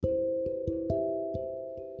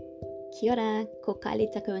Kia ora, ko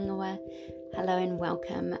Kylie taku ingoa. Hello and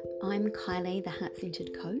welcome. I'm Kylie, the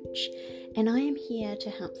Heart-Centered Coach, and I am here to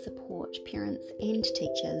help support parents and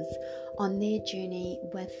teachers on their journey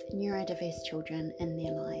with neurodiverse children in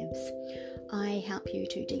their lives. I help you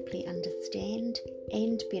to deeply understand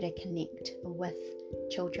and better connect with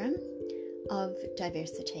children of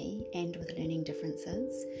diversity and with learning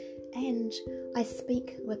differences, and I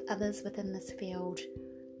speak with others within this field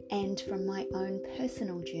and from my own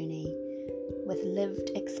personal journey with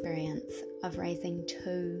lived experience of raising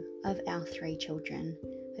 2 of our 3 children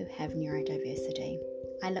who have neurodiversity.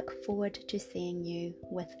 I look forward to seeing you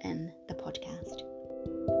within the podcast.